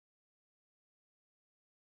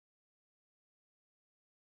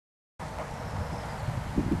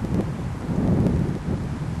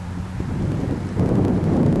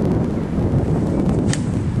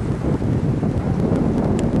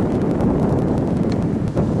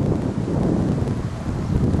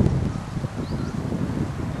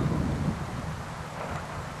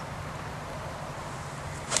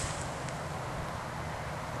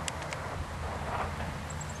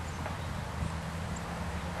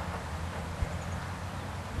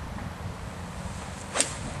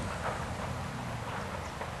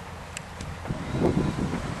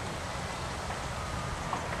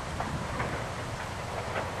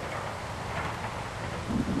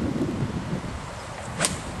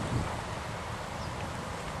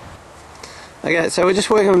Okay, so we're just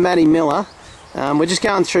working with Matty Millar. We're just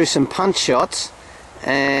going through some punch shots,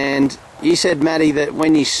 and you said, Matty, that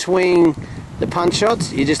when you swing the punch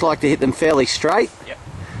shots, you just like to hit them fairly straight. Yep.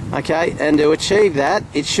 Okay, and to achieve that,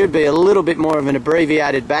 it should be a little bit more of an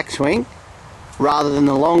abbreviated backswing rather than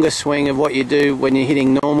the longer swing of what you do when you're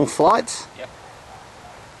hitting normal flights. Yep.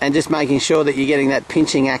 And just making sure that you're getting that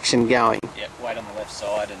pinching action going. Yep, weight on the left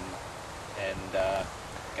side and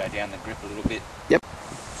go down the grip a little bit. Yep.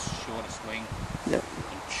 Shorter swing. Yep.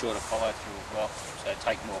 And shorter follow through as well, so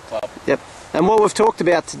take more club. Yep. And what we've talked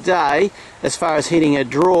about today, as far as hitting a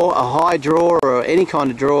draw, a high draw or any kind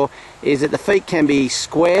of draw, is that the feet can be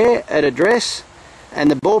square at address and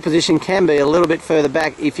the ball position can be a little bit further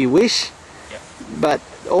back if you wish. Yep. But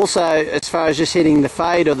also, as far as just hitting the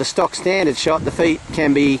fade or the stock standard shot, the feet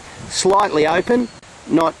can be slightly open,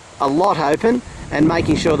 not a lot open, and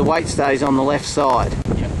making sure the weight stays on the left side.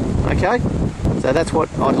 Yep. Okay? So that's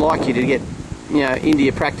what I'd like you to get, into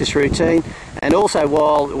your practice routine. And also,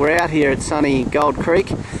 while we're out here at sunny Gold Creek,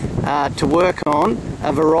 to work on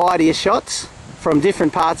a variety of shots from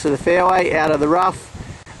different parts of the fairway, out of the rough,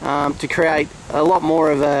 to create a lot more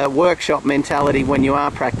of a workshop mentality when you are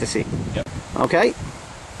practicing. Yep. Okay?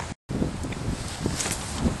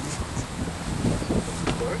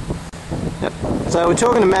 Yep. So we're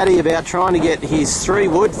talking to Matty about trying to get his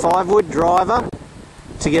 3-wood, 5-wood driver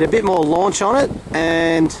to get a bit more launch on it,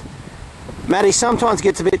 and Matty sometimes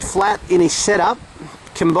gets a bit flat in his setup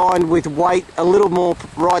combined with weight a little more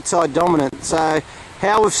right side dominant. So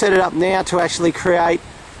how we've set it up now to actually create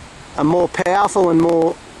a more powerful and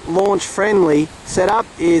more launch friendly setup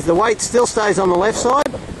is the weight still stays on the left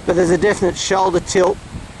side, but there's a definite shoulder tilt.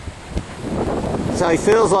 So he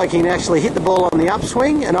feels like he can actually hit the ball on the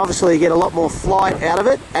upswing and obviously get a lot more flight out of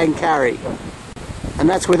it and carry. And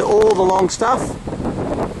that's with all the long stuff.